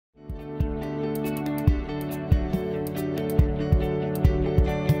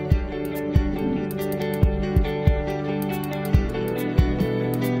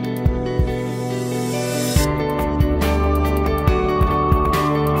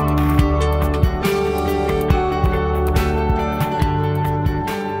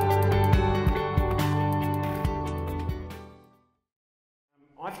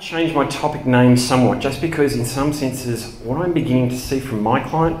change my topic name somewhat, just because in some senses what I'm beginning to see from my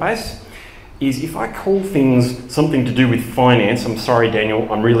client base is if I call things something to do with finance, I'm sorry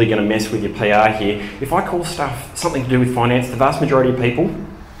Daniel, I'm really going to mess with your PR here. If I call stuff something to do with finance, the vast majority of people,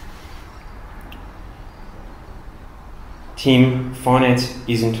 Tim, finance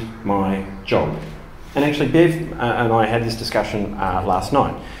isn't my job. And actually Bev and I had this discussion last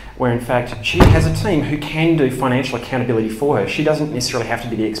night, where in fact she has a team who can do financial accountability for her. She doesn't necessarily have to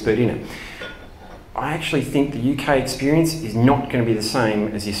be the expert in it. I actually think the UK experience is not going to be the same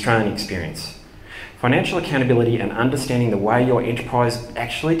as the Australian experience. Financial accountability and understanding the way your enterprise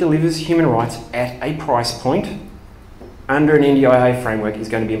actually delivers human rights at a price point under an NDIS framework is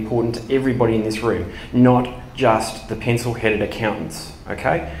going to be important to everybody in this room, not just the pencil-headed accountants,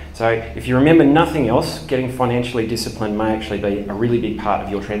 okay? So if you remember nothing else, getting financially disciplined may actually be a really big part of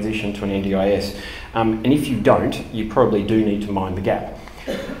your transition to an NDIS. And if you don't, you probably do need to mind the gap.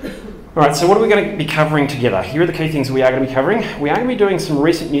 All right, so what are we going to be covering together? Here are the key things we are going to be covering. We are going to be doing some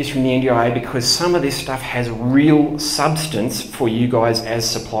recent news from the NDIA because some of this stuff has real substance for you guys as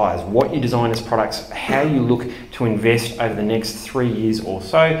suppliers. What you design as products, how you look to invest over the next 3 years or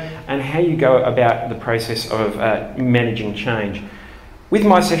so, and how you go about the process of managing change. With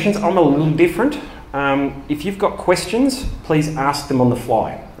my sessions, I'm a little different. If you've got questions, please ask them on the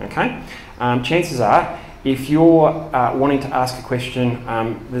fly, okay? Chances are, if you're wanting to ask a question,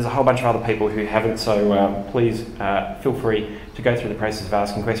 there's a whole bunch of other people who haven't, so please feel free to go through the process of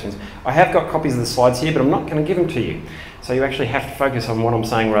asking questions. I have got copies of the slides here, but I'm not going to give them to you. So you actually have to focus on what I'm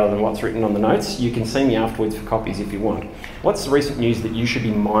saying rather than what's written on the notes. You can see me afterwards for copies if you want. What's the recent news that you should be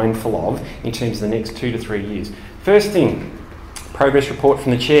mindful of in terms of the next 2 to 3 years? First thing, progress report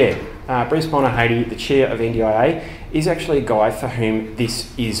from the chair. Bruce Bonner-Haiti, the chair of NDIA, is actually a guy for whom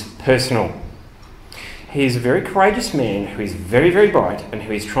this is personal. He is a very courageous man who is very, very bright and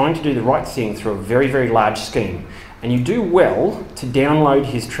who is trying to do the right thing through a very, very large scheme. And you do well to download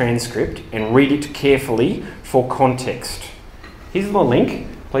his transcript and read it carefully for context. Here's the link.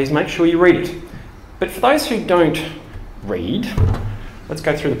 Please make sure you read it. But for those who don't read, let's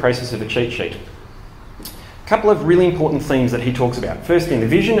go through the process of a cheat sheet. A couple of really important themes that he talks about. First thing, the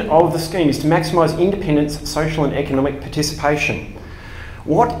vision of the scheme is to maximise independence, social and economic participation.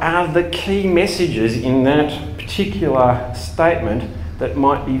 What are the key messages in that particular statement that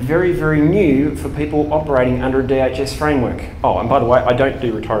might be very, very new for people operating under a DHS framework? Oh, and by the way, I don't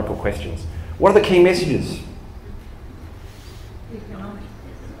do rhetorical questions. What are the key messages? Economic.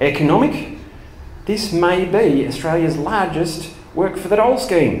 Economic? This may be Australia's largest work for the dole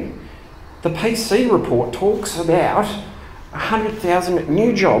scheme. The PC report talks about 100,000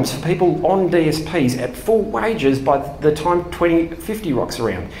 new jobs for people on DSPs at full wages by the time 2050 rocks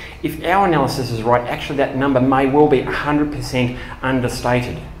around. If our analysis is right, actually that number may well be 100%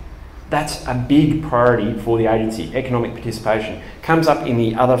 understated. That's a big priority for the agency. Economic participation comes up in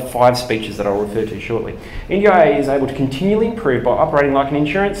the other 5 speeches that I'll refer to shortly. NDIA is able to continually improve by operating like an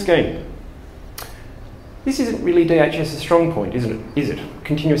insurance scheme. This isn't really DHS's strong point, isn't it? Is it?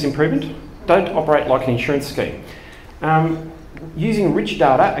 Continuous improvement? Don't operate like an insurance scheme. Using rich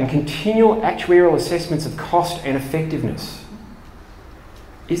data and continual actuarial assessments of cost and effectiveness.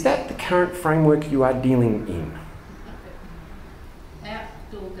 Is that the current framework you are dealing in?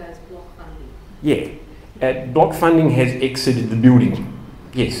 Outdoor goes block funding. Yeah. Block funding has exited the building.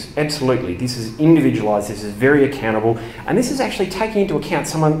 Yes, absolutely. This is individualised, this is very accountable, and this is actually taking into account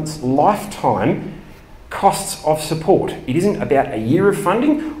someone's lifetime costs of support. It isn't about a year of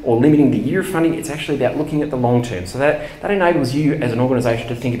funding or limiting the year of funding, it's actually about looking at the long term. So that enables you as an organisation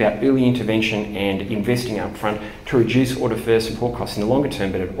to think about early intervention and investing up front to reduce or defer support costs in the longer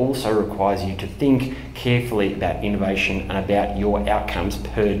term, but it also requires you to think carefully about innovation and about your outcomes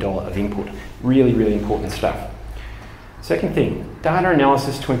per dollar of input. Really, really important stuff. Second thing, data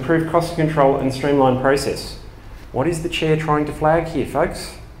analysis to improve cost control and streamline process. What is the chair trying to flag here,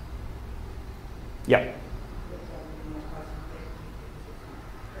 folks? Yep.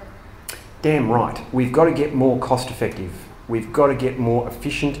 Damn right. We've got to get more cost effective. We've got to get more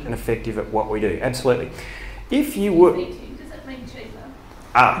efficient and effective at what we do. Absolutely. If you were... Does that mean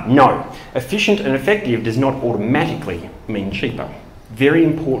cheaper? No. Efficient and effective does not automatically mean cheaper. Very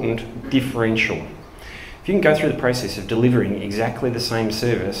important differential. If you can go through the process of delivering exactly the same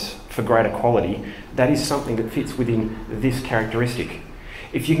service for greater quality, that is something that fits within this characteristic.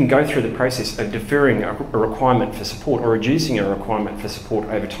 If you can go through the process of deferring a requirement for support or reducing a requirement for support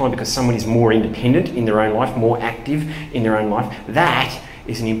over time because someone is more independent in their own life, more active in their own life, that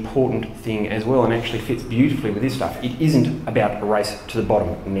is an important thing as well and actually fits beautifully with this stuff. It isn't about a race to the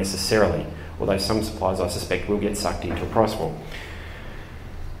bottom necessarily, although some suppliers I suspect will get sucked into a price war.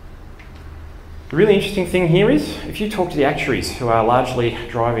 The really interesting thing here is, if you talk to the actuaries who are largely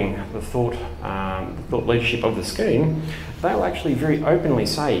driving the thought leadership of the scheme, they'll actually very openly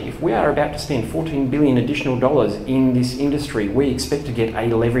say, if we are about to spend $14 billion additional dollars in this industry, we expect to get a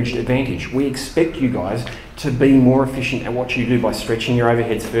leveraged advantage. We expect you guys to be more efficient at what you do by stretching your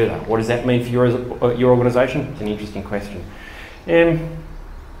overheads further. What does that mean for your organisation? It's an interesting question.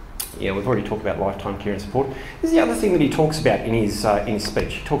 Yeah, we've already talked about lifetime care and support. This is the other thing that he talks about in his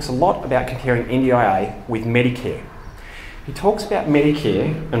speech. He talks a lot about comparing NDIA with Medicare. He talks about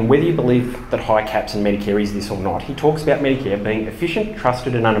Medicare, and whether you believe that high caps in Medicare is this or not, he talks about Medicare being efficient,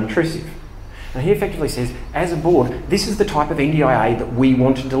 trusted and unobtrusive. And he effectively says, as a board, this is the type of NDIA that we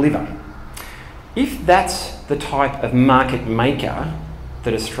want to deliver. If that's the type of market maker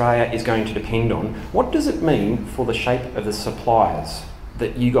that Australia is going to depend on, what does it mean for the shape of the suppliers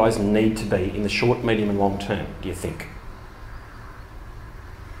that you guys need to be in the short, medium and long term, do you think?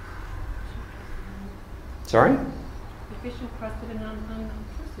 Sorry? Efficient, trusted and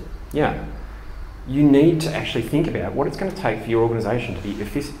unobtrusive. Yeah. You need to actually think about what it's going to take for your organisation to be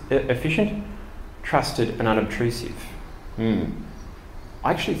efficient, trusted and unobtrusive. I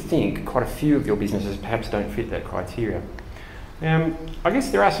actually think quite a few of your businesses perhaps don't fit that criteria. I guess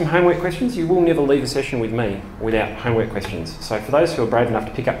there are some homework questions. You will never leave a session with me without homework questions. So for those who are brave enough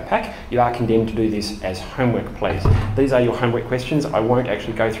to pick up the pack, you are condemned to do this as homework, please. These are your homework questions. I won't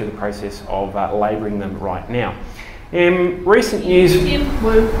actually go through the process of labouring them right now. Recent news... Jim,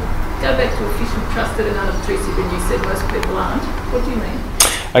 well, go back to efficient, trusted and unobtrusive, and you said most people aren't. What do you mean?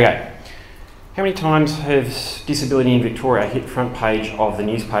 Okay. How many times has disability in Victoria hit front page of the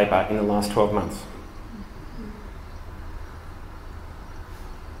newspaper in the last 12 months?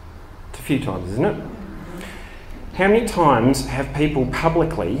 A few times, isn't it? How many times have people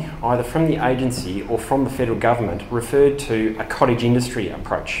publicly, either from the agency or from the federal government, referred to a cottage industry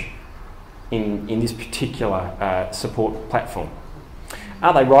approach in this particular support platform?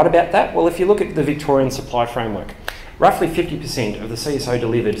 Are they right about that? Well, if you look at the Victorian supply framework, roughly 50% of the CSO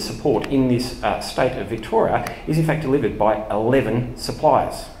delivered support in this state of Victoria is in fact delivered by 11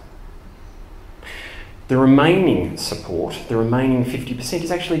 suppliers. The remaining support, the remaining 50%,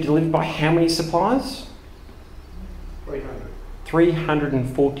 is actually delivered by how many suppliers? 300.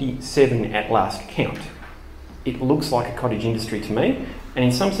 347 at last count. It looks like a cottage industry to me, and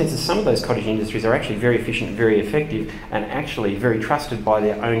in some senses some of those cottage industries are actually very efficient, very effective, and actually very trusted by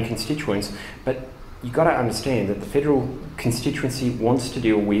their own constituents. But you've got to understand that the federal constituency wants to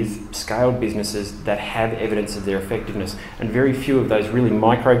deal with scaled businesses that have evidence of their effectiveness, and very few of those really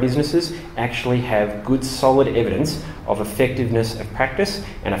micro businesses actually have good solid evidence of effectiveness of practice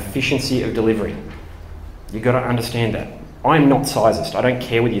and efficiency of delivery. You've got to understand that. I'm not sizist. I don't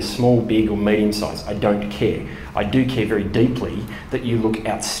care whether you're small, big or medium size. I don't care. I do care very deeply that you look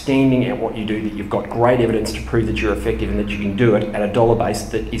outstanding at what you do, that you've got great evidence to prove that you're effective and that you can do it at a dollar base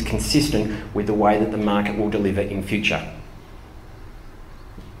that is consistent with the way that the market will deliver in future.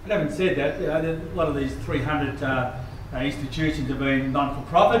 But having said that, a lot of these 300 institutions have been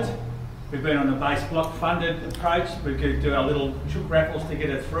non-for-profit. We've been on the base block funded approach. We could do our little chook raffles to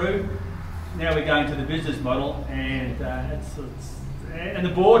get it through. Now we're going to the business model, and and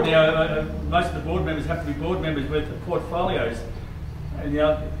the board now, most of the board members have to be board members with portfolios. And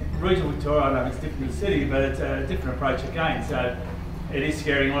regional Victoria, I know it's different in the city, but it's a different approach again. So it is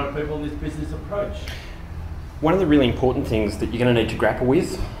scaring a lot of people in this business approach. One of the really important things that you're going to need to grapple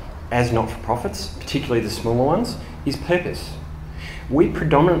with as not-for-profits, particularly the smaller ones, is purpose. We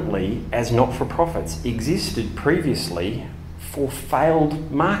predominantly, as not-for-profits, existed previously for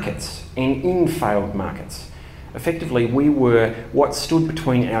failed markets and in failed markets. Effectively, we were what stood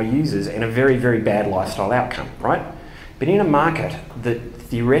between our users and a very, very bad lifestyle outcome, right? But in a market that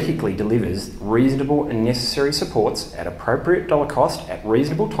theoretically delivers reasonable and necessary supports at appropriate dollar cost at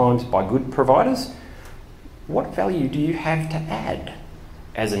reasonable times by good providers, what value do you have to add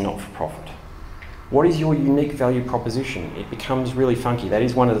as a not-for-profit? What is your unique value proposition? It becomes really funky. That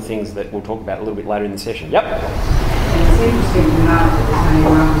is one of the things that we'll talk about a little bit later in the session. Yep. It's interesting to note that there's only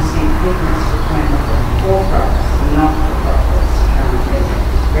 1% difference between the for-profits and not-for-profits currently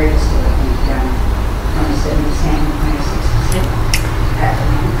registered. I think 27% and 26% at the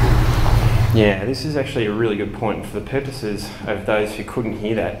moment. Yeah, this is actually a really good point. For the purposes of those who couldn't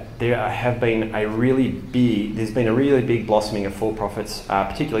hear that, there's been a really big blossoming of for-profits,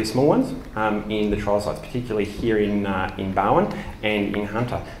 particularly small ones, in the trial sites, particularly here in Barwon and in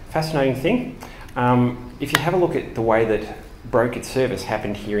Hunter. Fascinating thing. If you have a look at the way that brokered service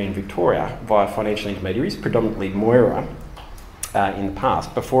happened here in Victoria via financial intermediaries, predominantly Moira, in the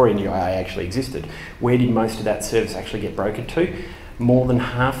past, before NDIA actually existed, where did most of that service actually get brokered to? More than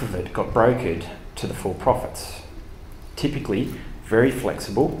half of it got brokered to the for-profits. Typically, very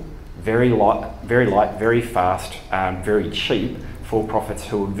flexible, very light, very fast, very cheap for-profits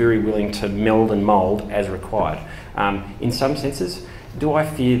who are very willing to meld and mould as required. In some senses, do I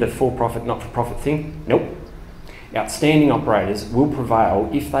fear the for-profit, not-for-profit thing? Nope. Outstanding operators will prevail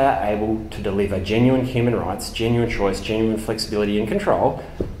if they are able to deliver genuine human rights, genuine choice, genuine flexibility and control,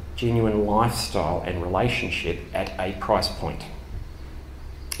 genuine lifestyle and relationship at a price point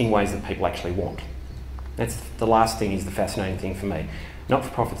in ways that people actually want. That's the last thing, is the fascinating thing for me.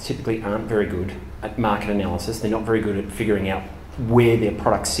 Not-for-profits typically aren't very good at market analysis. They're not very good at figuring out where their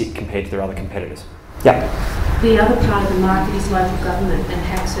products sit compared to their other competitors. Yeah. The other part of the market is local government and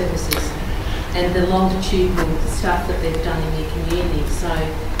hack services and the longitudinal stuff that they've done in their community. So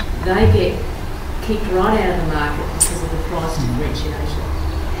they get kicked right out of the market because of the price differentiation.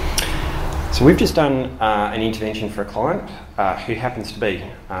 So we've just done an intervention for a client who happens to be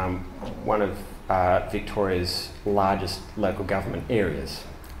one of Victoria's largest local government areas.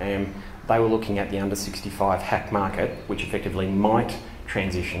 They were looking at the under 65 hack market, which effectively might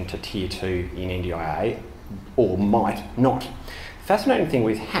transition to tier 2 in NDIA or might not. The fascinating thing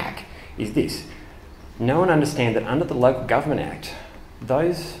with hack is this: no one understands that under the Local Government Act,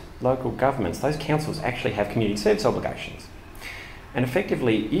 those local governments, those councils actually have community service obligations. And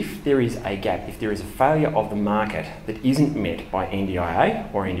effectively, if there is a gap, if there is a failure of the market that isn't met by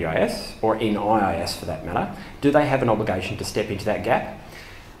NDIA or NDIS, or NIIS for that matter, do they have an obligation to step into that gap?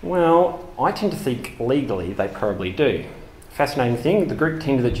 Well, I tend to think legally they probably do. Fascinating thing, the group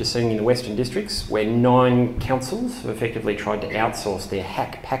tender that you're seeing in the Western Districts, where 9 councils have effectively tried to outsource their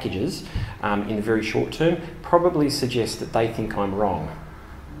hack packages in the very short term, probably suggests that they think I'm wrong.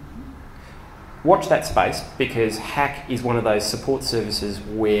 Watch that space, because hack is one of those support services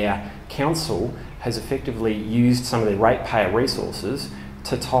where council has effectively used some of their ratepayer resources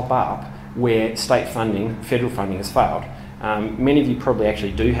to top up where state funding, federal funding has failed. Many of you probably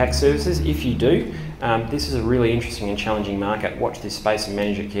actually do hack services. If you do, this is a really interesting and challenging market. Watch this space and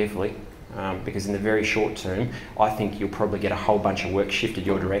manage it carefully, because in the very short term, I think you'll probably get a whole bunch of work shifted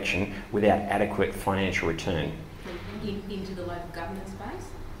your direction without adequate financial return. Into the local government space?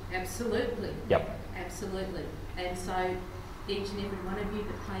 Absolutely. Yep. Absolutely. And so each and every one of you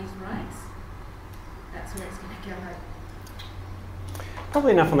that pays rates, that's where it's going to go.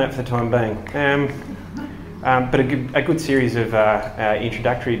 Probably enough on that for the time being. But a good series of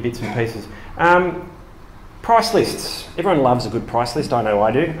introductory bits and pieces. Price lists. Everyone loves a good price list. I know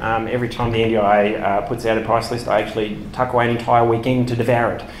I do. Every time the NDIA puts out a price list, I actually tuck away an entire weekend to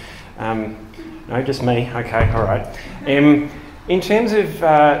devour it. No, just me. Okay, all right. In terms of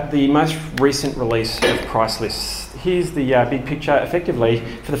the most recent release of price lists, here's the big picture. Effectively,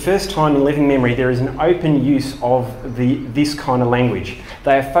 for the first time in living memory, there is an open use of this kind of language.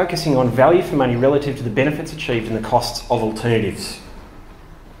 They are focusing on value for money relative to the benefits achieved and the costs of alternatives.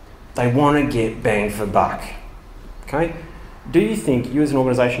 They want to get bang for buck. Okay? Do you think you as an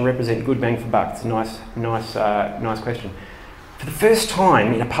organisation represent good bang for buck? It's a nice question. For the first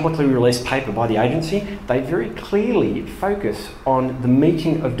time in a publicly released paper by the agency, they very clearly focus on the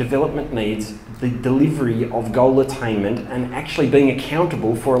meeting of development needs, the delivery of goal attainment, and actually being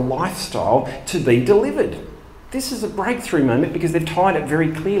accountable for a lifestyle to be delivered. This is a breakthrough moment because they've tied it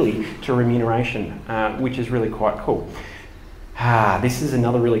very clearly to remuneration, which is really quite cool. This is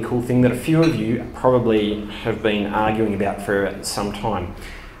another really cool thing that a few of you probably have been arguing about for some time.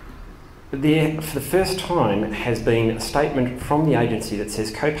 There, for the first time, has been a statement from the agency that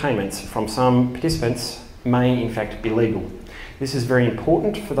says co-payments from some participants may in fact be legal. This is very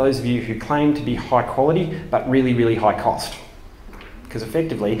important for those of you who claim to be high quality but really, really high cost. Because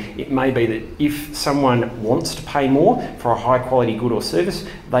effectively, it may be that if someone wants to pay more for a high quality good or service,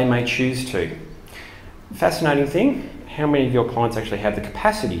 they may choose to. Fascinating thing, how many of your clients actually have the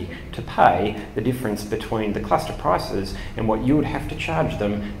capacity to pay the difference between the cluster prices and what you would have to charge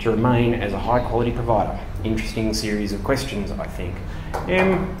them to remain as a high quality provider? Interesting series of questions, I think.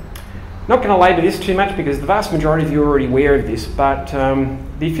 Not going to labour this too much because the vast majority of you are already aware of this, but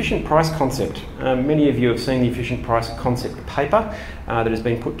the efficient price concept. Many of you have seen the efficient price concept paper that has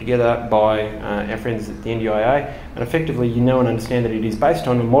been put together by our friends at the NDIA, and effectively you know and understand that it is based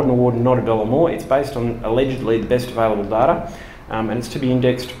on a modern award and not a dollar more. It's based on allegedly the best available data, and it's to be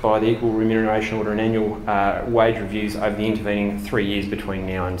indexed by the Equal Remuneration Order and annual wage reviews over the intervening 3 years between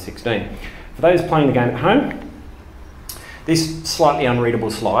now and 16. For those playing the game at home, this slightly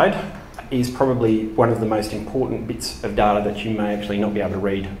unreadable slide is probably one of the most important bits of data that you may actually not be able to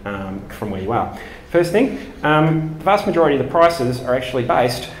read from where you are. First thing, the vast majority of the prices are actually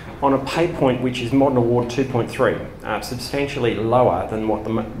based on a pay point which is Modern Award 2.3, substantially lower than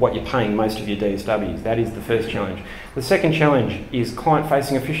what you're paying most of your DSWs. That is the first challenge. The second challenge is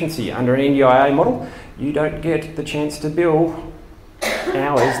client-facing efficiency. Under an NDIA model, you don't get the chance to bill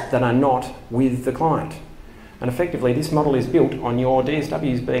hours that are not with the client. And effectively, this model is built on your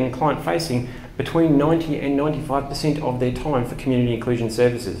DSWs being client-facing between 90 and 95% of their time for community inclusion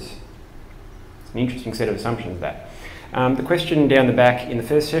services. It's an interesting set of assumptions, that. The question down the back in the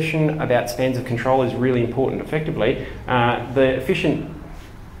first session about spans of control is really important. Effectively, the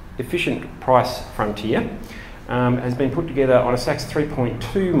efficient price frontier has been put together on a SACS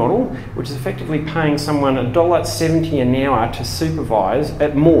 3.2 model, which is effectively paying someone $1.70 an hour to supervise,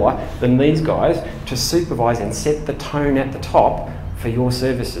 at more than these guys, to supervise and set the tone at the top for your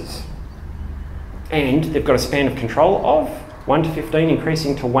services. And they've got a span of control of 1 to 15,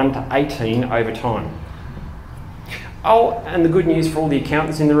 increasing to 1 to 18 over time. Oh, and the good news for all the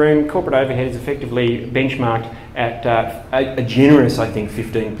accountants in the room, corporate overhead is effectively benchmarked at a generous, I think,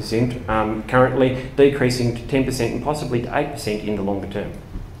 15%, currently decreasing to 10% and possibly to 8% in the longer term.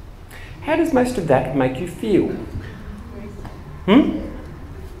 How does most of that make you feel?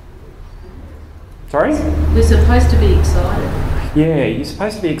 Sorry? We're supposed to be excited. Yeah, you're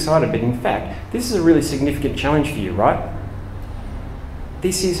supposed to be excited, but in fact, this is a really significant challenge for you, right?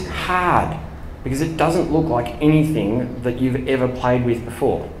 This is hard, because it doesn't look like anything that you've ever played with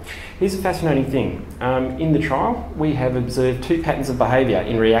before. Here's a fascinating thing. In the trial, we have observed two patterns of behaviour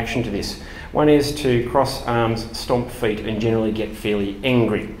in reaction to this. One is to cross arms, stomp feet, and generally get fairly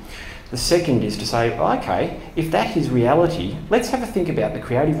angry. The second is to say, well, okay, if that is reality, let's have a think about the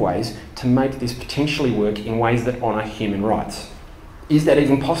creative ways to make this potentially work in ways that honour human rights. Is that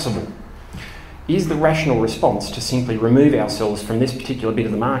even possible? Is the rational response to simply remove ourselves from this particular bit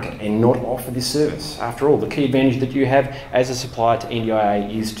of the market and not offer this service? After all, the key advantage that you have as a supplier to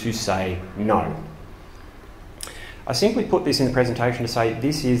NDIA is to say no. I simply put this in the presentation to say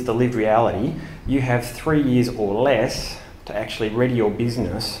this is the lived reality. You have 3 years or less to actually ready your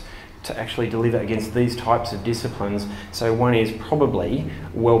business to actually deliver against these types of disciplines. So one is probably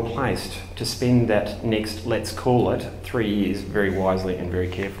well placed to spend that next, let's call it, 3 years very wisely and very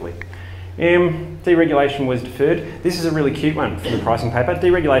carefully. Deregulation was deferred. This is a really cute one from the pricing paper.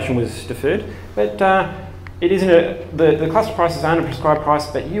 Deregulation was deferred, but it isn't the cluster prices aren't a prescribed price,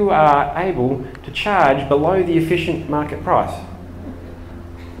 but you are able to charge below the efficient market price.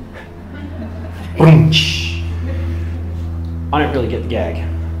 I don't really get the gag.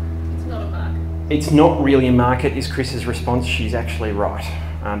 It's not a market. It's not really a market, is Chris's response. She's actually right.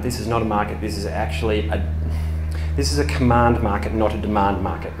 This is not a market. This is actually a command market, not a demand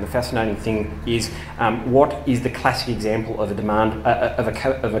market. And the fascinating thing is, what is the classic example of a demand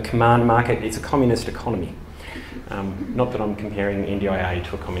of a command market? It's a communist economy. Not that I'm comparing NDIA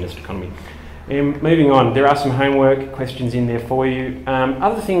to a communist economy. Moving on, there are some homework questions in there for you.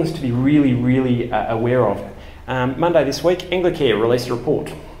 Other things to be really aware of. Monday this week, Anglicare released a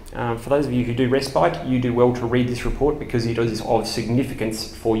report. For those of you who do respite, you do well to read this report because it is of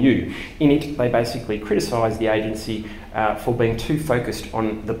significance for you. In it, they basically criticise the agency for being too focused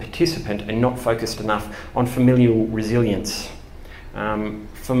on the participant and not focused enough on familial resilience.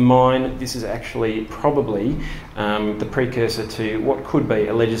 For mine, this is actually probably the precursor to what could be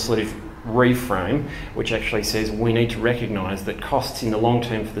a legislative reframe, which actually says we need to recognise that costs in the long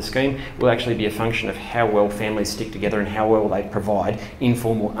term for the scheme will actually be a function of how well families stick together and how well they provide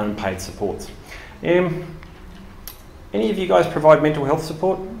informal unpaid supports. Any of you guys provide mental health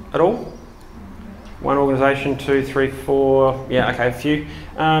support at all? One organisation, 2, 3, 4, yeah, okay, a few.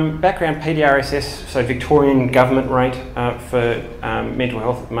 Background PDRSS, so Victorian government rate for mental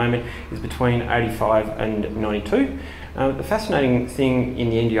health at the moment is between 85 and 92. The fascinating thing in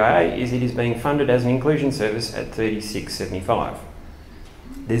the NDIA is it is being funded as an inclusion service at $36.75.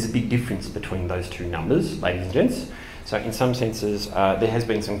 There's a big difference between those two numbers, ladies and gents. So in some senses, there has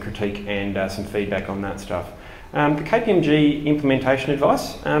been some critique and some feedback on that stuff. The KPMG implementation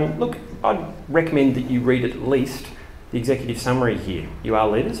advice, look, I'd recommend that you read at least the executive summary here. You are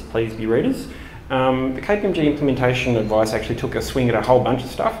leaders, please be readers. The KPMG implementation advice actually took a swing at a whole bunch of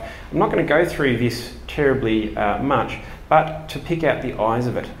stuff. I'm not going to go through this terribly much, but to pick out the eyes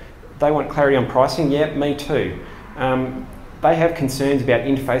of it. They want clarity on pricing, yeah, me too. They have concerns about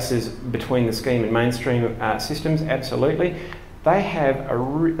interfaces between the scheme and mainstream systems, absolutely.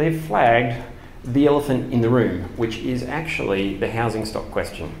 They've flagged the elephant in the room, which is actually the housing stock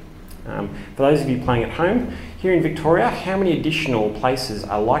question. For those of you playing at home, here in Victoria, how many additional places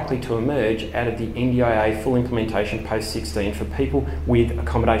are likely to emerge out of the NDIA full implementation post-16 for people with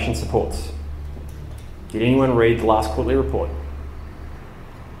accommodation supports? Did anyone read the last quarterly report?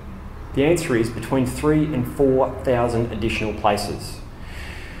 The answer is between 3,000 and 4,000 additional places.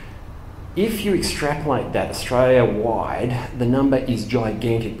 If you extrapolate that Australia-wide, the number is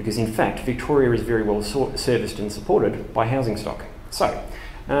gigantic because in fact Victoria is very well serviced and supported by housing stock. So,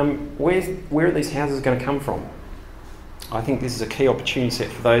 where are these houses going to come from? I think this is a key opportunity set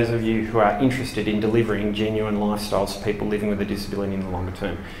for those of you who are interested in delivering genuine lifestyles for people living with a disability in the longer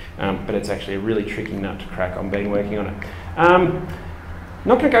term. But it's actually a really tricky nut to crack. I've been working on it.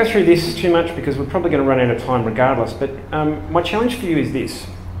 Not going to go through this too much because we're probably going to run out of time regardless, but my challenge for you is this.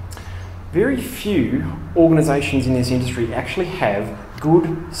 Very few organisations in this industry actually have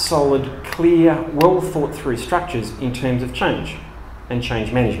good, solid, clear, well thought through structures in terms of change and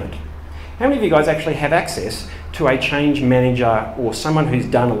change management. How many of you guys actually have access to a change manager or someone who's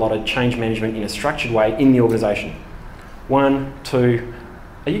done a lot of change management in a structured way in the organisation? 1, 2,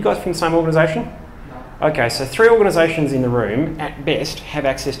 are you guys from the same organisation? No. Okay, so 3 organisations in the room at best have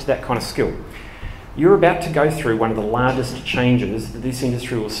access to that kind of skill. You're about to go through one of the largest changes that this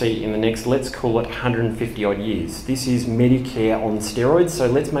industry will see in the next, let's call it 150 odd years. This is Medicare on steroids, so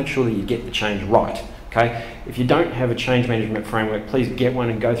let's make sure that you get the change right. Okay? If you don't have a change management framework, please get one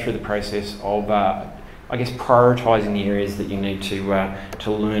and go through the process of, I guess, prioritising the areas that you need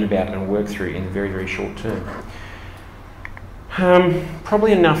to learn about and work through in the very, very short term.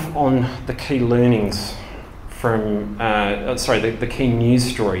 Probably enough on the key learnings from, the key news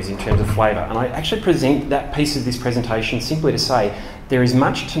stories in terms of flavour. And I actually present that piece of this presentation simply to say there is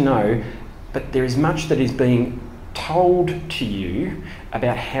much to know, but there is much that is being told to you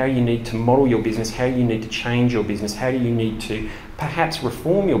about how you need to model your business, how you need to change your business, how do you need to perhaps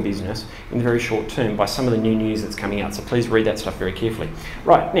reform your business in the very short term by some of the new news that's coming out. So please read that stuff very carefully.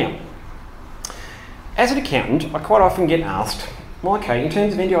 Right, now, as an accountant, I quite often get asked, well, okay, in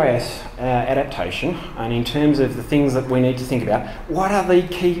terms of NDIS adaptation and in terms of the things that we need to think about, what are the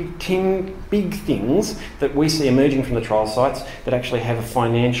key 10 big things that we see emerging from the trial sites that actually have a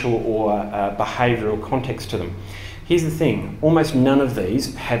financial or behavioural context to them? Here's the thing, almost none of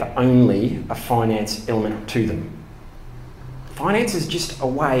these have only a finance element to them. Finance is just a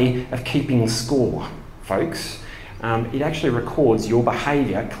way of keeping score, folks. It actually records your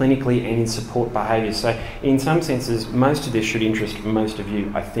behaviour clinically and in support behaviours. So in some senses, most of this should interest most of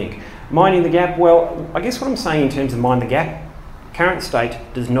you, I think. Minding the gap, well, I guess what I'm saying in terms of mind the gap, current state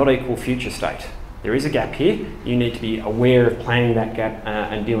does not equal future state. There is a gap here. You need to be aware of planning that gap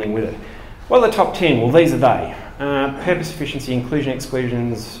and dealing with it. Well, the top 10, well, these are they. Purpose, efficiency, inclusion,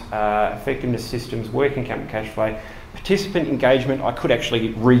 exclusions, effectiveness systems, working capital cash flow, participant engagement. I could actually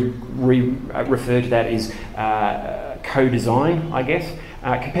refer to that as co-design, I guess.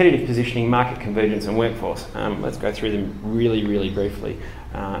 Competitive positioning, market convergence and workforce. Let's go through them really, really briefly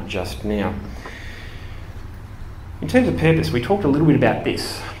just now. In terms of purpose, we talked a little bit about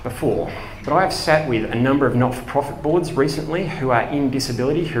this before, but I have sat with a number of not-for-profit boards recently who are in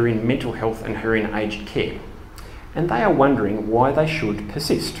disability, who are in mental health and who are in aged care. And they are wondering why they should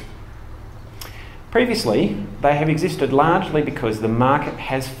persist. Previously, they have existed largely because the market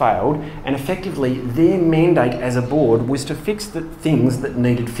has failed and effectively their mandate as a board was to fix the things that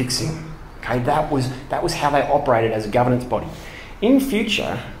needed fixing. Okay, that was how they operated as a governance body. In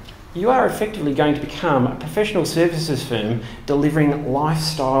future, you are effectively going to become a professional services firm delivering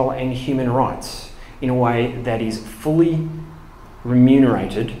lifestyle and human rights in a way that is fully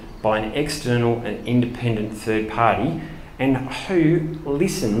remunerated by an external and independent third party and who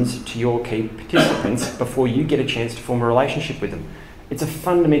listens to your key participants before you get a chance to form a relationship with them. It's a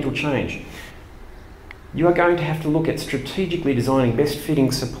fundamental change. You are going to have to look at strategically designing best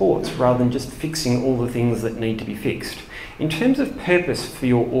fitting supports rather than just fixing all the things that need to be fixed. In terms of purpose for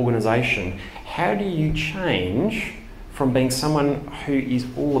your organisation, how do you change from being someone who is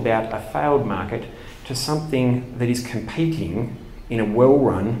all about a failed market to something that is competing in a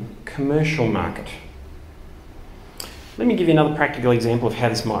well-run commercial market? Let me give you another practical example of how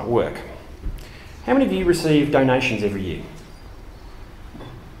this might work. How many of you receive donations every year?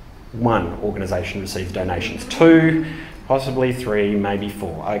 1 organisation receives donations. 2, possibly 3, maybe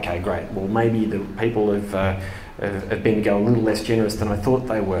 4. Okay, great. Well, maybe the people have been to go a little less generous than I thought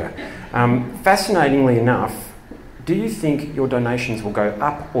they were. Fascinatingly enough, do you think your donations will go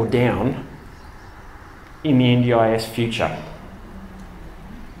up or down in the NDIS future?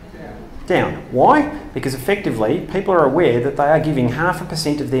 Down. Why? Because effectively people are aware that they are giving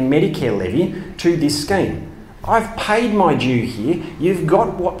 0.5% of their Medicare levy to this scheme. I've paid my due here. You've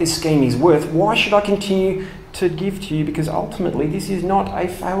got what this scheme is worth. Why should I continue to give to you? Because ultimately this is not a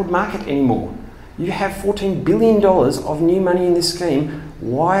failed market anymore. You have $14 billion of new money in this scheme.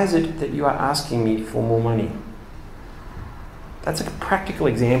 Why is it that you are asking me for more money? That's a practical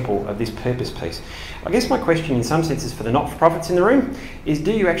example of this purpose piece. I guess my question in some senses for the not-for-profits in the room is,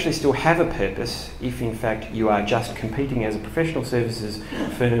 do you actually still have a purpose if in fact you are just competing as a professional services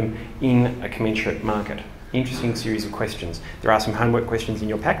firm in a commensurate market? Interesting series of questions. There are some homework questions in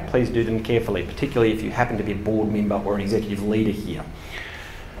your pack. Please do them carefully, particularly if you happen to be a board member or an executive leader here.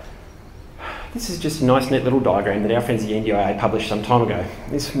 This is just a nice neat little diagram that our friends at the NDIA published some time ago.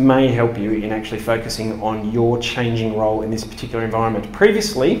 This may help you in actually focusing on your changing role in this particular environment.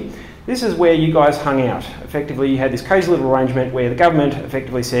 Previously, this is where you guys hung out. Effectively, you had this crazy little arrangement where the government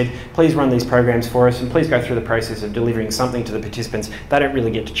effectively said, please run these programs for us and please go through the process of delivering something to the participants. They don't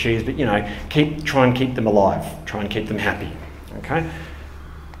really get to choose, but try and keep them alive, try and keep them happy, okay?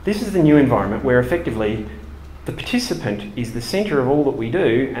 This is the new environment where effectively the participant is the centre of all that we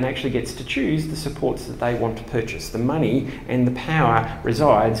do and actually gets to choose the supports that they want to purchase. The money and the power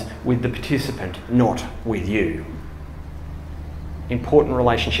resides with the participant, not with you. Important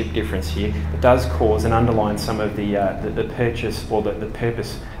relationship difference here that does cause and underline some of the purchase or the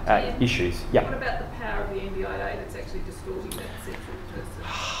purpose issues. Yeah. What about the power of the NDIA that's actually distorting that central person?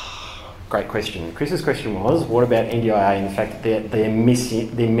 Great question. Chris's question was, what about NDIA and the fact that they're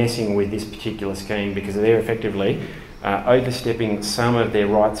messing with this particular scheme because they're effectively overstepping some of their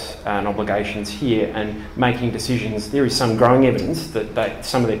rights and obligations here and making decisions. There is some growing evidence that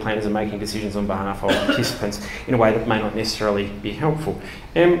some of their planners are making decisions on behalf of participants in a way that may not necessarily be helpful.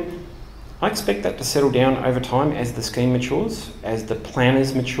 I expect that to settle down over time as the scheme matures, as the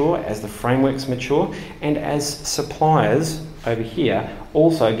planners mature, as the frameworks mature, and as suppliers over here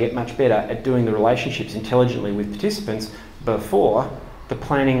also get much better at doing the relationships intelligently with participants before the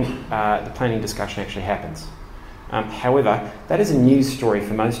planning discussion actually happens. However, that is a news story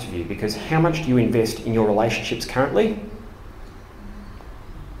for most of you because how much do you invest in your relationships currently?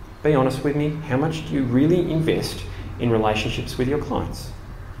 Be honest with me, how much do you really invest in relationships with your clients?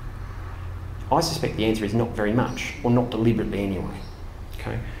 I suspect the answer is not very much, or not deliberately anyway.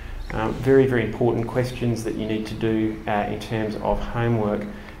 Okay? Very, very important questions that you need to do in terms of homework.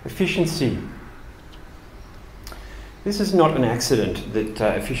 Efficiency. This is not an accident that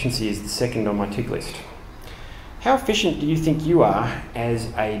efficiency is the second on my tick list. How efficient do you think you are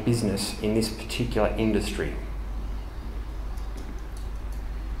as a business in this particular industry?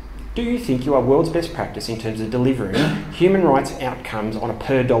 Do you think you are world's best practice in terms of delivering human rights outcomes on a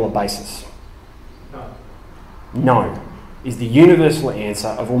per dollar basis? No. No is the universal answer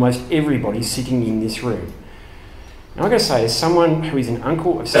of almost everybody sitting in this room. Now I've got to say, as someone who is an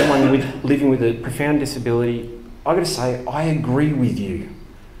uncle of someone living with a profound disability, I've got to say I agree with you.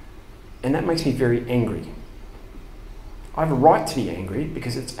 And that makes me very angry. I have a right to be angry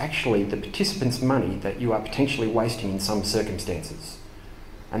because it's actually the participants' money that you are potentially wasting in some circumstances.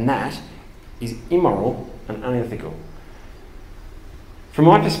 And that is immoral and unethical. From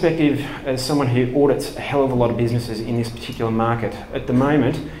my perspective, as someone who audits a hell of a lot of businesses in this particular market, at the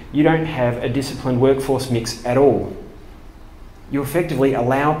moment, you don't have a disciplined workforce mix at all. You effectively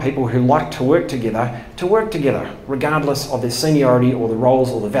allow people who like to work together, regardless of their seniority or the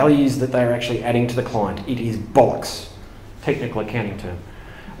roles or the values that they are actually adding to the client. It is bollocks. Technical accounting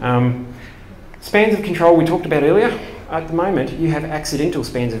term. Spans of control we talked about earlier. At the moment, you have accidental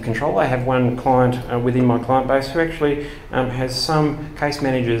spans of control. I have one client within my client base who actually has some case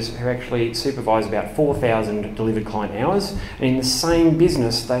managers who actually supervise about 4,000 delivered client hours. And in the same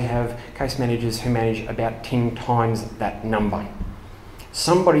business, they have case managers who manage about 10 times that number.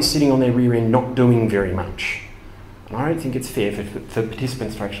 Somebody's sitting on their rear end not doing very much. And I don't think it's fair for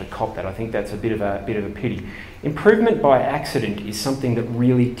participants to actually cop that. I think that's a bit of a pity. Improvement by accident is something that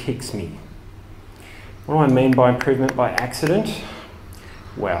really ticks me. What do I mean by improvement by accident?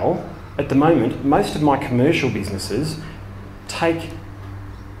 Well, at the moment, most of my commercial businesses take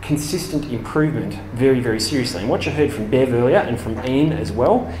consistent improvement very, very seriously. And what you heard from Bev earlier and from Ian as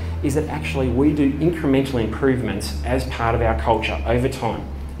well is that actually we do incremental improvements as part of our culture over time.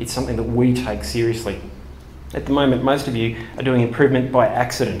 It's something that we take seriously. At the moment, most of you are doing improvement by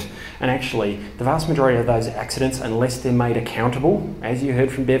accident. And actually, the vast majority of those accidents, unless they're made accountable, as you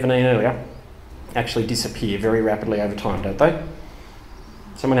heard from Bev and Ian earlier, actually disappear very rapidly over time, don't they?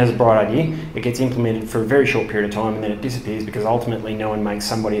 Someone has a bright idea, it gets implemented for a very short period of time and then it disappears because ultimately no one makes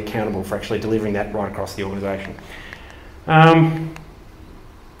somebody accountable for actually delivering that right across the organisation.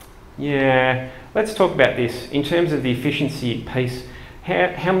 Yeah, let's talk about this. In terms of the efficiency piece,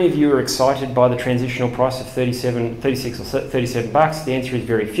 How many of you are excited by the transitional price of 36 or 37 bucks? The answer is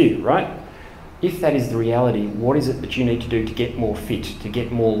very few, right? If that is the reality, what is it that you need to do to get more fit, to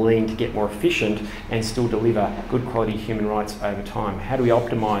get more lean, to get more efficient and still deliver good quality human rights over time? How do we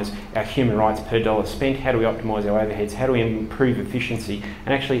optimise our human rights per dollar spent? How do we optimise our overheads? How do we improve efficiency?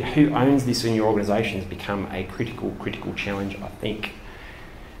 And actually, who owns this in your organisation has become a critical challenge, I think.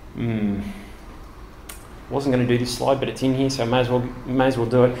 Wasn't going to do this slide, but it's in here, so I may as well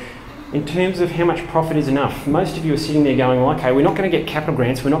do it. In terms of how much profit is enough, most of you are sitting there going, well, okay, we're not going to get capital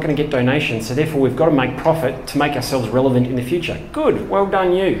grants, we're not going to get donations, so therefore we've got to make profit to make ourselves relevant in the future. Good, well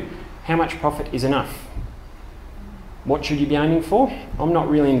done you. How much profit is enough? What should you be aiming for? I'm not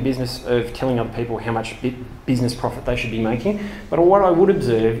really in the business of telling other people how much business profit they should be making, but what I would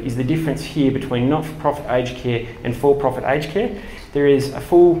observe is the difference here between not-for-profit aged care and for-profit aged care. There is a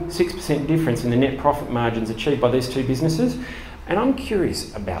full 6% difference in the net profit margins achieved by these two businesses. And I'm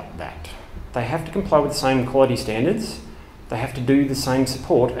curious about that. They have to comply with the same quality standards, they have to do the same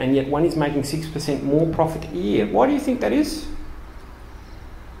support, and yet one is making 6% more profit a year. Why do you think that is?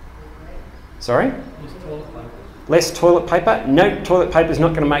 Sorry? Less toilet paper? No, toilet paper is not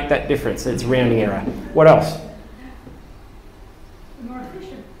going to make that difference. It's rounding error. What else? They're more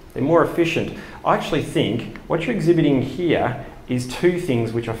efficient. They're more efficient. I actually think what you're exhibiting here is two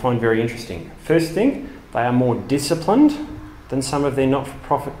things which I find very interesting. First thing, they are more disciplined than some of their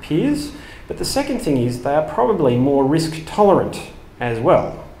not-for-profit peers. But the second thing is they are probably more risk tolerant as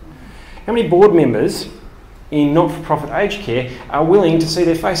well. How many board members in not-for-profit aged care are willing to see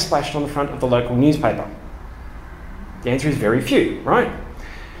their face splashed on the front of the local newspaper? The answer is very few, right?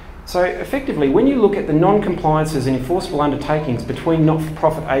 So effectively, when you look at the non-compliances and enforceable undertakings between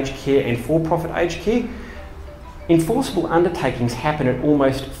not-for-profit aged care and for-profit aged care, enforceable undertakings happen at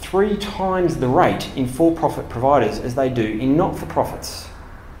almost 3 times the rate in for-profit providers as they do in not-for-profits.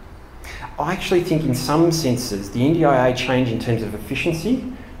 I actually think in some senses the NDIA change in terms of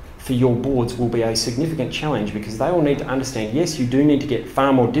efficiency for your boards will be a significant challenge because they will need to understand, yes, you do need to get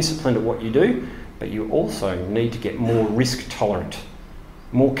far more disciplined at what you do, but you also need to get more risk tolerant,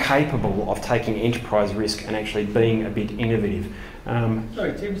 more capable of taking enterprise risk and actually being a bit innovative.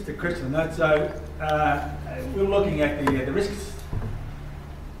 Sorry, Tim, just a question on that. So we're looking at the risks.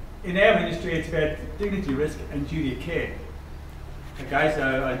 In our industry, it's about dignity risk and duty of care. Okay,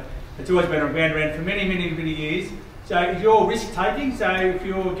 so it's always been around for many years. So is your risk taking, so if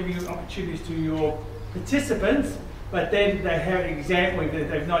you're giving opportunities to your participants, but then they have an example that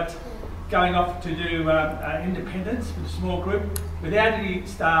they're not going off to do independence with a small group, without any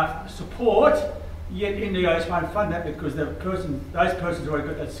staff support, yet NDIS won't fund that because those persons already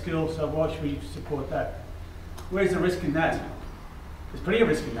got that skill, so why should we support that? Where's the risk in that? There's plenty of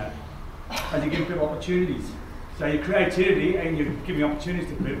risk in that. And you're giving people opportunities. So your creativity and you're giving opportunities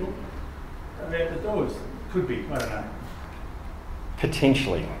to people, they're out the doors. Could be, I don't know.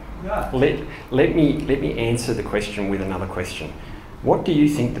 Potentially. Yeah. Let me answer the question with another question. What do you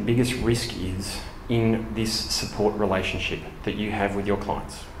think the biggest risk is in this support relationship that you have with your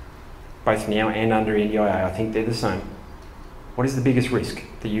clients? Both now and under NDIA, I think they're the same. What is the biggest risk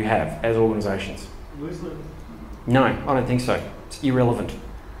that you have as organisations? No, I don't think so. It's irrelevant.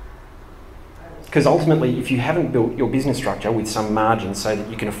 Because ultimately, if you haven't built your business structure with some margin so that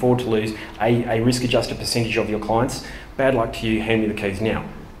you can afford to lose a risk-adjusted percentage of your clients, bad luck to you, hand me the keys now.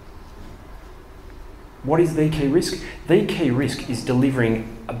 What is the key risk? The key risk is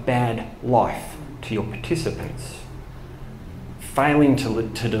delivering a bad life to your participants. Failing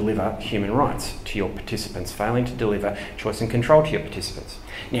to deliver human rights to your participants, failing to deliver choice and control to your participants.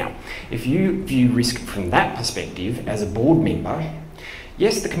 Now, if you view risk from that perspective as a board member,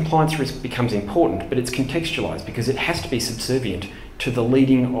 yes, the compliance risk becomes important, but it's contextualised because it has to be subservient to the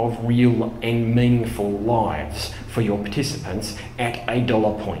leading of real and meaningful lives for your participants at a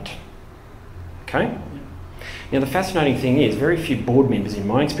dollar point. Okay? Now, the fascinating thing is very few board members, in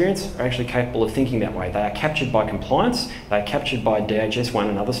my experience, are actually capable of thinking that way. They are captured by compliance, they are captured by DHS 1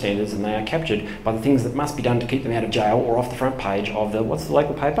 and other standards, and they are captured by the things that must be done to keep them out of jail or off the front page of the, what's the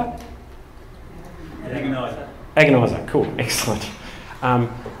local paper? Agoniser. Agoniser, cool, excellent.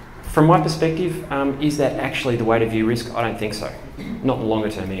 From my perspective, is that actually the way to view risk? I don't think so. Not in the longer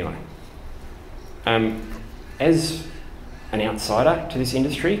term anyway. As an outsider to this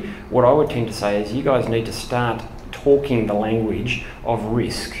industry, what I would tend to say is you guys need to start talking the language of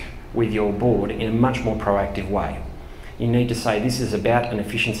risk with your board in a much more proactive way. You need to say this is about an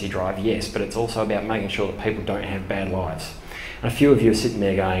efficiency drive, yes, but it's also about making sure that people don't have bad lives. And a few of you are sitting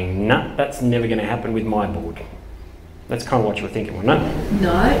there going, nah, that's never going to happen with my board. That's kind of what you were thinking, wasn't it?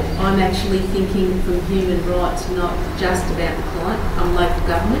 No, I'm actually thinking from human rights, not just about the client. I'm local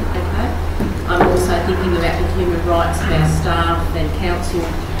government, okay? I'm also thinking about the human rights of our staff and council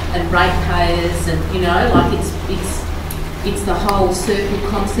and ratepayers, and you know, like it's the whole circle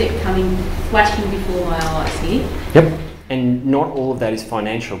concept coming flashing before my eyes here. Yep. And not all of that is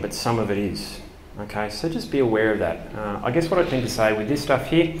financial, but some of it is. Okay, so just be aware of that. I guess what I tend to say with this stuff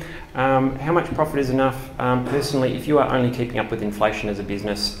here, how much profit is enough? Personally, if you are only keeping up with inflation as a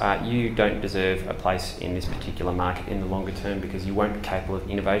business, you don't deserve a place in this particular market in the longer term, because you won't be capable of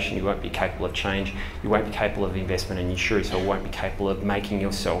innovation, you won't be capable of change, you won't be capable of investment, and you sure as hell won't be capable of making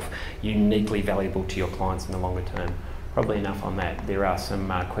yourself uniquely valuable to your clients in the longer term. Probably enough on that. There are some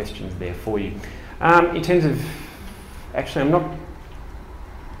questions there for you. In terms of, actually I'm not,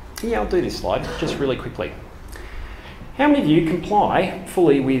 yeah, I'll do this slide just really quickly. How many of you comply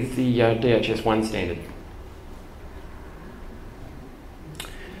fully with the DHS 1 standard?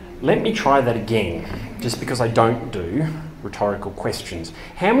 Let me try that again, just because I don't do rhetorical questions.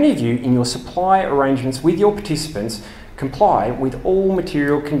 How many of you in your supply arrangements with your participants comply with all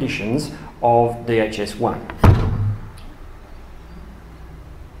material conditions of DHS 1?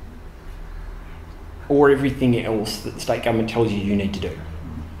 Or everything else that the state government tells you you need to do?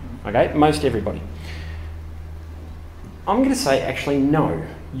 Okay, most everybody. I'm going to say actually no,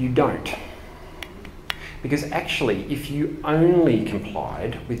 you don't. Because actually, if you only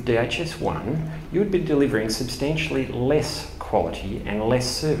complied with DHS 1, you would be delivering substantially less quality and less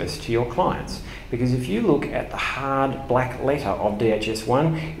service to your clients. Because if you look at the hard black letter of DHS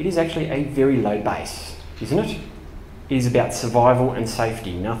 1, it is actually a very low base, isn't it? It is about survival and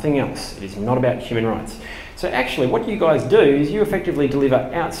safety, nothing else. It is not about human rights. So actually what you guys do is you effectively deliver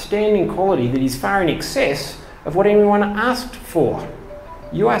outstanding quality that is far in excess of what anyone asked for.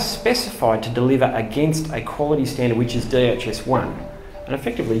 You are specified to deliver against a quality standard which is DHS 1. And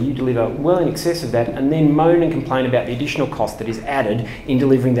effectively you deliver well in excess of that, and then moan and complain about the additional cost that is added in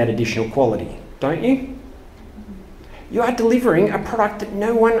delivering that additional quality, don't you? You are delivering a product that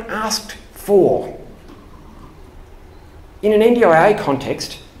no one asked for. In an NDIA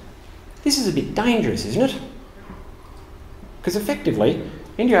context, this is a bit dangerous, isn't it? Because effectively,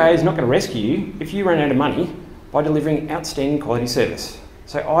 NDIA is not going to rescue you if you run out of money by delivering outstanding quality service.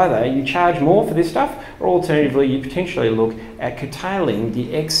 So either you charge more for this stuff, or alternatively you potentially look at curtailing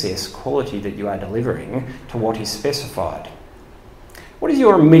the excess quality that you are delivering to what is specified. What is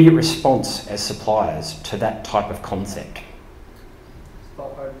your immediate response as suppliers to that type of concept?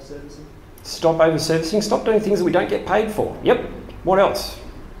 Stop over-servicing. Stop over-servicing, stop doing things that we don't get paid for. Yep, what else?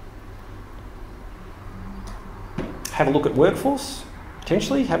 Have a look at workforce,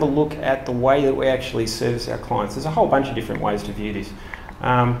 potentially. Have a look at the way that we actually service our clients. There's a whole bunch of different ways to view this.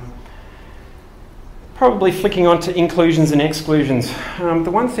 Probably flicking on to inclusions and exclusions. The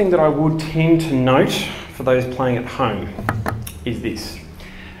one thing that I would tend to note for those playing at home is this.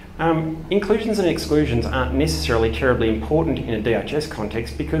 Inclusions and exclusions aren't necessarily terribly important in a DHS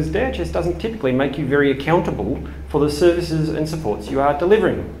context, because DHS doesn't typically make you very accountable for the services and supports you are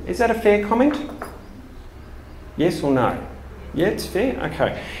delivering. Is that a fair comment? Yes or no? Yeah, it's fair?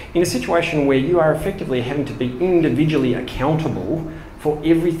 Okay. In a situation where you are effectively having to be individually accountable for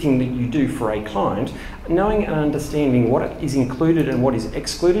everything that you do for a client, knowing and understanding what is included and what is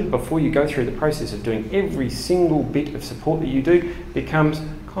excluded before you go through the process of doing every single bit of support that you do becomes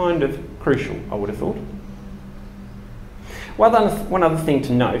kind of crucial, I would have thought. One other thing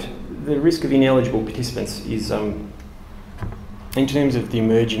to note, the risk of ineligible participants is, in terms of the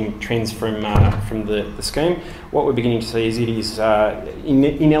emerging trends from the scheme, what we're beginning to see is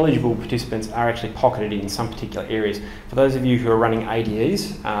ineligible participants are actually pocketed in some particular areas. For those of you who are running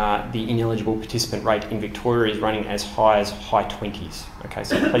ADEs, the ineligible participant rate in Victoria is running as high as high 20s. Okay,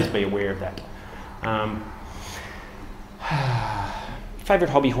 so please be aware of that.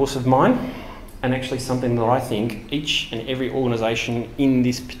 Favourite hobby horse of mine, and actually something that I think each and every organisation in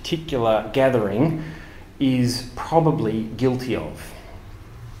this particular gathering is probably guilty of.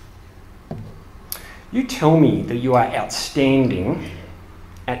 You tell me that you are outstanding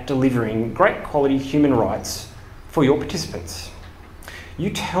at delivering great quality human rights for your participants.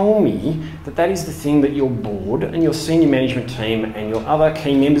 You tell me that that is the thing that your board and your senior management team and your other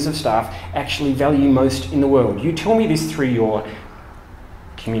key members of staff actually value most in the world. You tell me this through your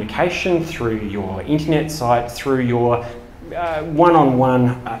communication, through your internet site, through your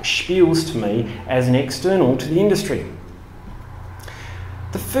one-on-one spiels to me as an external to the industry.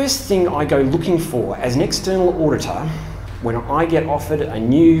 The first thing I go looking for as an external auditor when I get offered a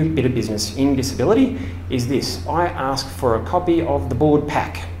new bit of business in disability is this. I ask for a copy of the board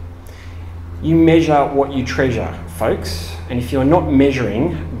pack. You measure what you treasure. folks, and if you're not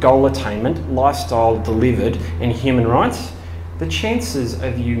measuring goal attainment, lifestyle delivered, and human rights, the chances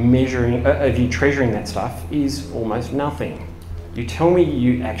of you treasuring that stuff is almost nothing. You tell me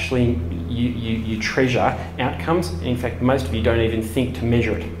you actually you treasure outcomes, and in fact most of you don't even think to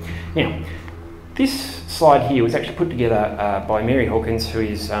measure it. Now, this slide here was actually put together by Mary Hawkins, who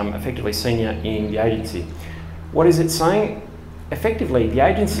is effectively senior in the agency. What is it saying? Effectively, the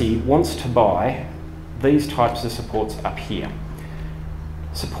agency wants to buy these types of supports up here.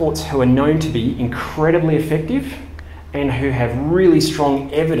 Supports who are known to be incredibly effective and who have really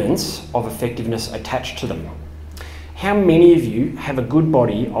strong evidence of effectiveness attached to them. How many of you have a good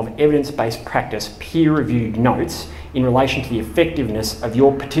body of evidence-based practice, peer-reviewed notes in relation to the effectiveness of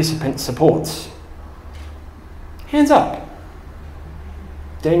your participant supports? Hands up.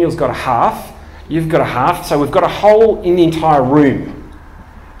 Daniel's got a half, you've got a half, so we've got a hole in the entire room.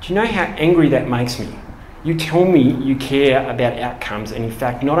 Do you know how angry that makes me? You tell me you care about outcomes, and in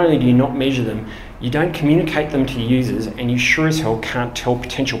fact, not only do you not measure them, you don't communicate them to users, and you sure as hell can't tell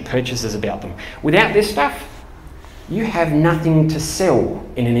potential purchasers about them. Without this stuff, you have nothing to sell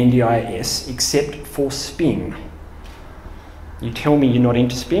in an NDIS except for spin. You tell me you're not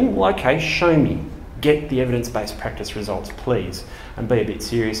into spin? Well, okay, show me. Get the evidence-based practice results, please, and be a bit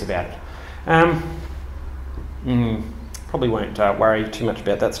serious about it. Probably won't worry too much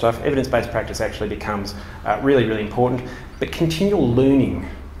about that stuff. Evidence-based practice actually becomes really, really important, but continual learning.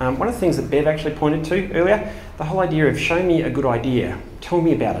 One of the things that Bev actually pointed to earlier, the whole idea of show me a good idea, tell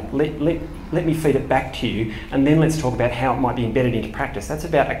me about it, let me feed it back to you, and then let's talk about how it might be embedded into practice. That's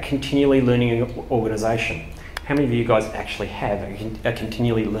about a continually learning organisation. How many of you guys actually have a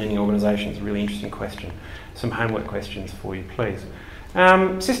continually learning organisation? It's a really interesting question. Some homework questions for you, please.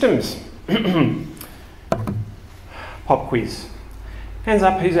 Systems. Pop quiz. Hands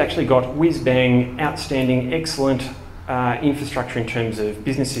up who's actually got whiz-bang, outstanding, excellent infrastructure in terms of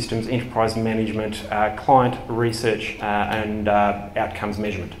business systems, enterprise management, client research and outcomes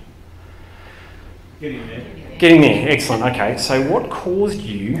measurement. Getting there. Getting there, excellent. Okay, so what caused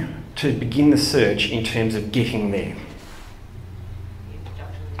you to begin the search in terms of getting there?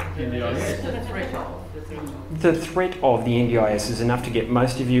 NDIS. The threat of the NDIS is enough to get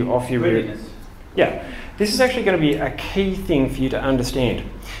most of you off your Readiness. Yeah, this is actually going to be a key thing for you to understand.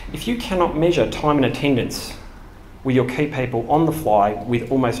 If you cannot measure time and attendance with your key people on the fly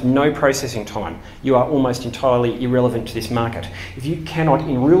with almost no processing time, you are almost entirely irrelevant to this market. If you cannot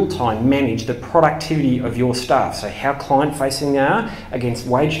in real time manage the productivity of your staff, so how client facing they are against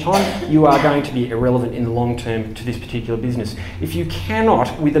wage time, you are going to be irrelevant in the long term to this particular business. If you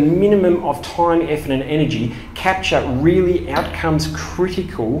cannot, with a minimum of time, effort and energy, capture really outcomes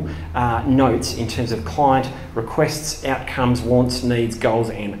critical notes in terms of client requests, outcomes, wants, needs, goals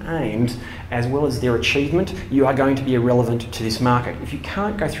and aims, as well as their achievement, you are going to be irrelevant to this market. If you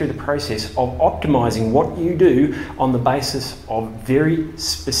can't go through the process of optimising what you do on the basis of very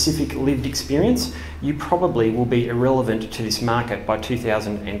specific lived experience, you probably will be irrelevant to this market by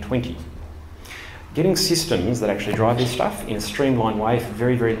 2020. Getting systems that actually drive this stuff in a streamlined way for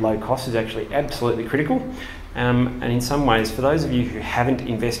very, very low cost is actually absolutely critical. And in some ways, for those of you who haven't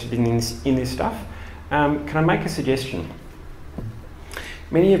invested in this stuff, can I make a suggestion?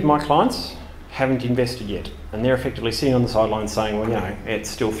 Many of my clients haven't invested yet, and they're effectively sitting on the sidelines saying, well, you know, it's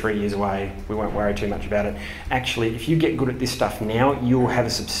still 3 years away, we won't worry too much about it. Actually, if you get good at this stuff now, you'll have a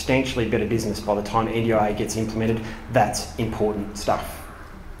substantially better business by the time NDIA gets implemented. That's important stuff.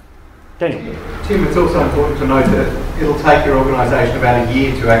 Daniel. Tim, it's also important to note that it'll take your organisation about a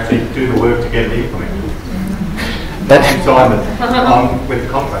year to actually do the work to get it implemented. That's time with the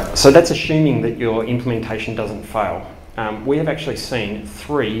contract. So that's assuming that your implementation doesn't fail. We have actually seen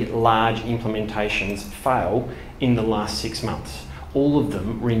 3 large implementations fail in the last 6 months. All of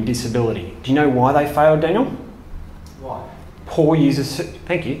them were in disability. Do you know why they failed, Daniel? Why? Poor user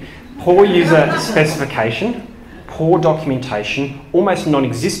specification, poor documentation, almost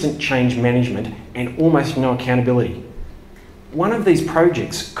non-existent change management, and almost no accountability. One of these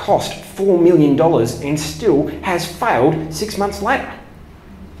projects cost $4 million and still has failed 6 months later.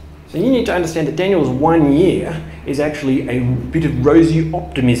 So you need to understand that Daniel's 1 year is actually a bit of rosy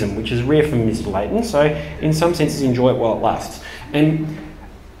optimism, which is rare from Mr. Layton. So in some senses, enjoy it while it lasts. And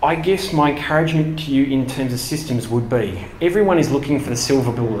I guess my encouragement to you in terms of systems would be, everyone is looking for the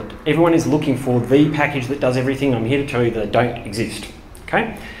silver bullet. Everyone is looking for the package that does everything. I'm here to tell you that they don't exist.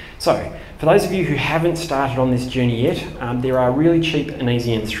 Okay? So for those of you who haven't started on this journey yet, there are really cheap and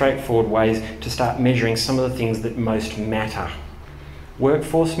easy and straightforward ways to start measuring some of the things that most matter.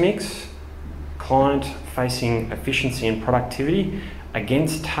 Workforce mix, client-facing efficiency and productivity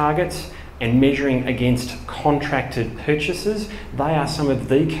against targets, and measuring against contracted purchases, they are some of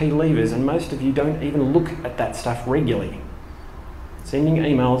the key levers, and most of you don't even look at that stuff regularly. Sending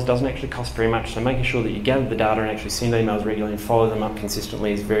emails doesn't actually cost very much, so making sure that you gather the data and actually send emails regularly and follow them up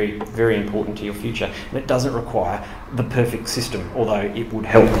consistently is very, very important to your future. And it doesn't require the perfect system, although it would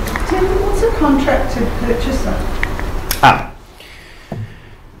help. Tim, what's a contracted purchaser?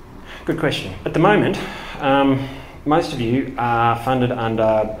 Good question. At the moment, most of you are funded under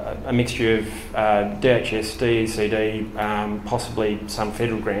a mixture of DHS, DECD, possibly some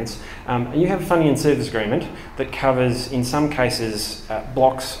federal grants, and you have a funding and service agreement that covers, in some cases,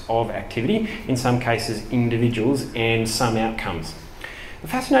 blocks of activity, in some cases individuals, and some outcomes. The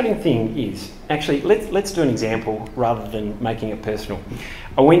fascinating thing is, actually, let's do an example rather than making it personal.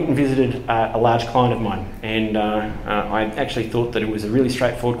 I went and visited a large client of mine, and I actually thought that it was a really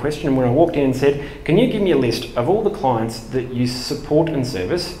straightforward question, and when I walked in and said, can you give me a list of all the clients that you support and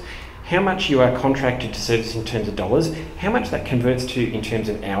service, how much you are contracted to service in terms of dollars, how much that converts to in terms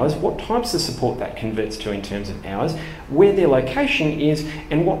of hours, what types of support that converts to in terms of hours, where their location is,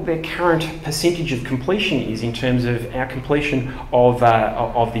 and what their current percentage of completion is in terms of our completion of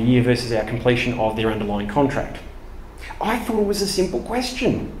the year versus our completion of their underlying contract. I thought it was a simple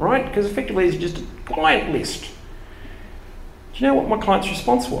question, right? Because effectively it's just a client list. Do you know what my client's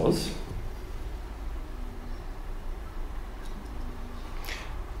response was?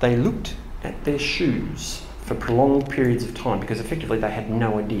 They looked at their shoes for prolonged periods of time because effectively they had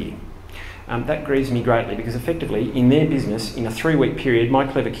no idea. That grieves me greatly because effectively in their business, in a 3-week period, my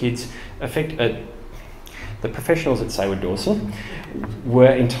clever kids, the professionals at Saward Dawson,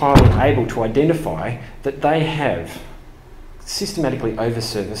 were entirely able to identify that they have systematically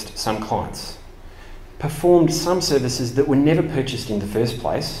overserviced some clients, performed some services that were never purchased in the first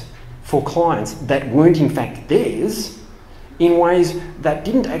place for clients that weren't in fact theirs, in ways that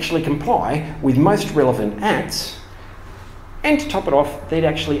didn't actually comply with most relevant acts, and to top it off, they'd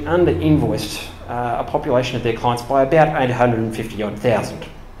actually under-invoiced a population of their clients by about 850,000.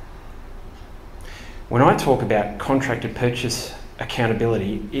 When I talk about contracted purchase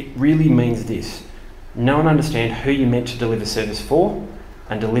accountability, it really means this. Know and understand who you're meant to deliver service for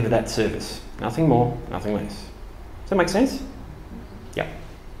and deliver that service. Nothing more, nothing less. Does that make sense? Yeah.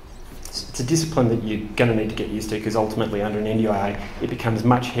 It's a discipline that you're going to need to get used to because ultimately under an NDIA it becomes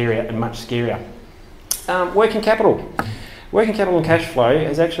much hairier and much scarier. Working capital. Working capital and cash flow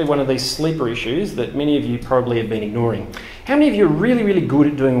is actually one of these sleeper issues that many of you probably have been ignoring. How many of you are really, really good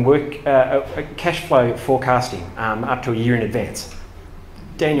at doing cash flow forecasting up to a year in advance?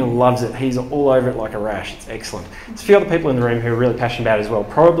 Daniel loves it. He's all over it like a rash. It's excellent. There's a few other people in the room who are really passionate about it as well.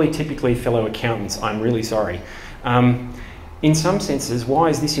 Probably typically fellow accountants. I'm really sorry. In some senses, why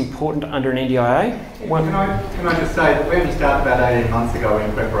is this important under an NDIA? Well, can I just say that we only started about 18 months ago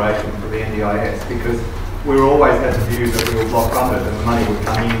in preparation for the NDIS because we were always had the view that we were block funded and the money would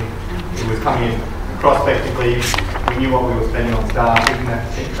come in. It was coming in prospectively. We knew what we were spending on staff. We didn't have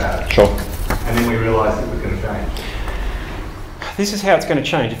to think about it. Sure. And then we realised it was going to change. This is how it's going to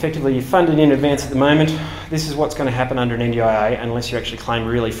change. Effectively, you're funded in advance at the moment. This is what's going to happen under an NDIA unless you actually claim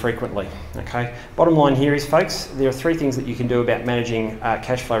really frequently. Okay. Bottom line here is, folks, there are 3 things that you can do about managing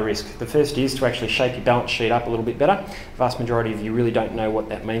cash flow risk. The first is to actually shape your balance sheet up a little bit better. The vast majority of you really don't know what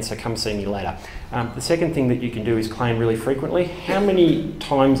that means, so come see me later. The second thing that you can do is claim really frequently. How many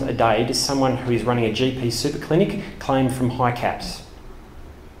times a day does someone who is running a GP super clinic claim from high caps?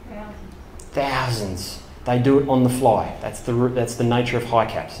 Thousands. They do it on the fly. That's the nature of high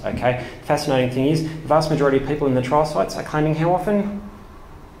caps, okay? Fascinating thing is, the vast majority of people in the trial sites are claiming how often?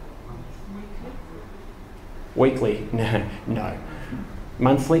 Weekly? No.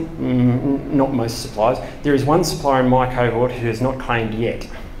 Monthly? Not most suppliers. There is one supplier in my cohort who has not claimed yet.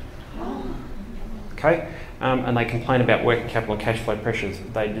 Okay? And they complain about working capital and cash flow pressures.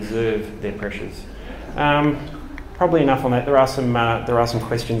 They deserve their pressures. Probably enough on that. There are some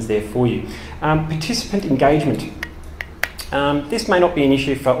questions there for you. Participant engagement. This may not be an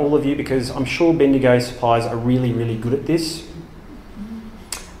issue for all of you because I'm sure Bendigo suppliers are really, really good at this.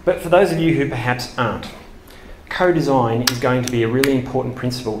 But for those of you who perhaps aren't, co-design is going to be a really important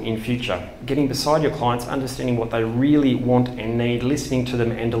principle in future. Getting beside your clients, understanding what they really want and need, listening to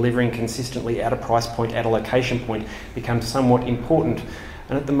them and delivering consistently at a price point, at a location point becomes somewhat important.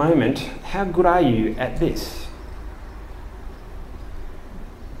 And at the moment, how good are you at this?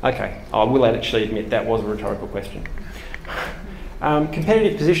 Okay, I will actually admit that was a rhetorical question.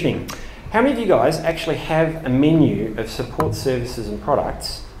 Competitive positioning. How many of you guys actually have a menu of support services and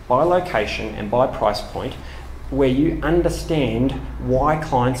products by location and by price point where you understand why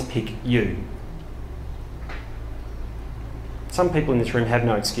clients pick you? Some people in this room have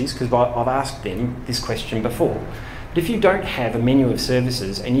no excuse because I've asked them this question before. But if you don't have a menu of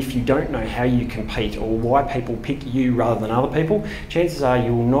services and if you don't know how you compete or why people pick you rather than other people, chances are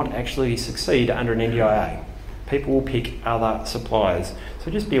you will not actually succeed under an NDIA. People will pick other suppliers.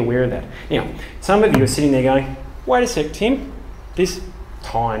 So just be aware of that. Now, some of you are sitting there going, wait a sec, Tim, this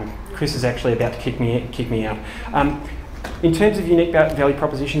time, Chris is actually about to kick me out. In terms of unique value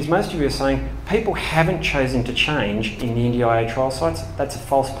propositions, most of you are saying people haven't chosen to change in the NDIA trial sites. That's a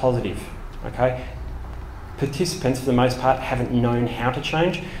false positive, okay? Participants, for the most part, haven't known how to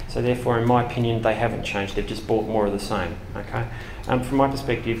change, so therefore, in my opinion, they haven't changed. They've just bought more of the same, okay? From my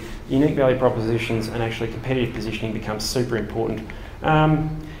perspective, unique value propositions and actually competitive positioning becomes super important.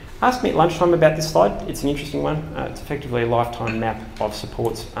 Ask me at lunchtime about this slide. It's an interesting one. It's effectively a lifetime map of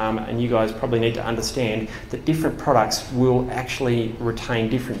supports, and you guys probably need to understand that different products will actually retain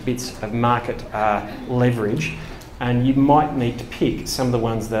different bits of market leverage, and you might need to pick some of the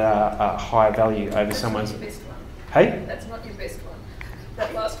ones that are higher value over someone's. That's not your best one. Hey? That's not your best one.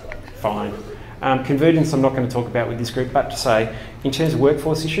 That last one. Fine. Convergence I'm not going to talk about with this group, but to say, in terms of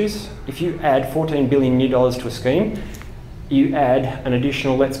workforce issues, if you add $14 billion new to a scheme, you add an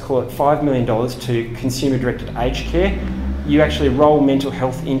additional, let's call it $5 million to consumer-directed aged care, you actually roll mental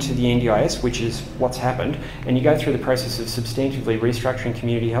health into the NDIS, which is what's happened, and you go through the process of substantively restructuring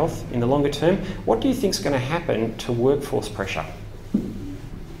community health in the longer term. What do you think is going to happen to workforce pressure?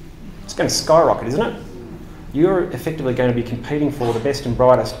 It's going to skyrocket, isn't it? You're effectively going to be competing for the best and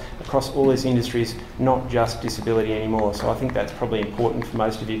brightest across all these industries, not just disability anymore. So I think that's probably important for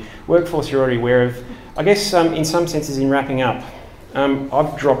most of you. Workforce you're already aware of. I guess in some senses, in wrapping up,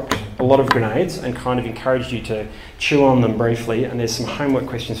 I've dropped a lot of grenades and kind of encouraged you to chew on them briefly, and there's some homework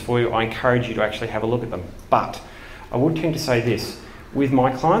questions for you. I encourage you to actually have a look at them. But I would tend to say this. With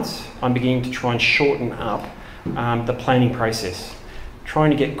my clients, I'm beginning to try and shorten up the planning process.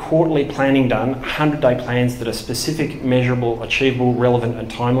 Trying to get quarterly planning done, 100-day plans that are specific, measurable, achievable, relevant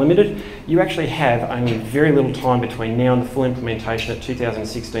and time limited. You actually have only very little time between now and the full implementation at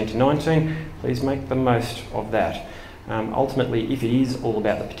 2016 to 19. Please make the most of that. Ultimately, if it is all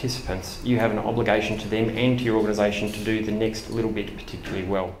about the participants, you have an obligation to them and to your organisation to do the next little bit particularly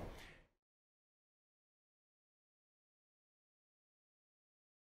well.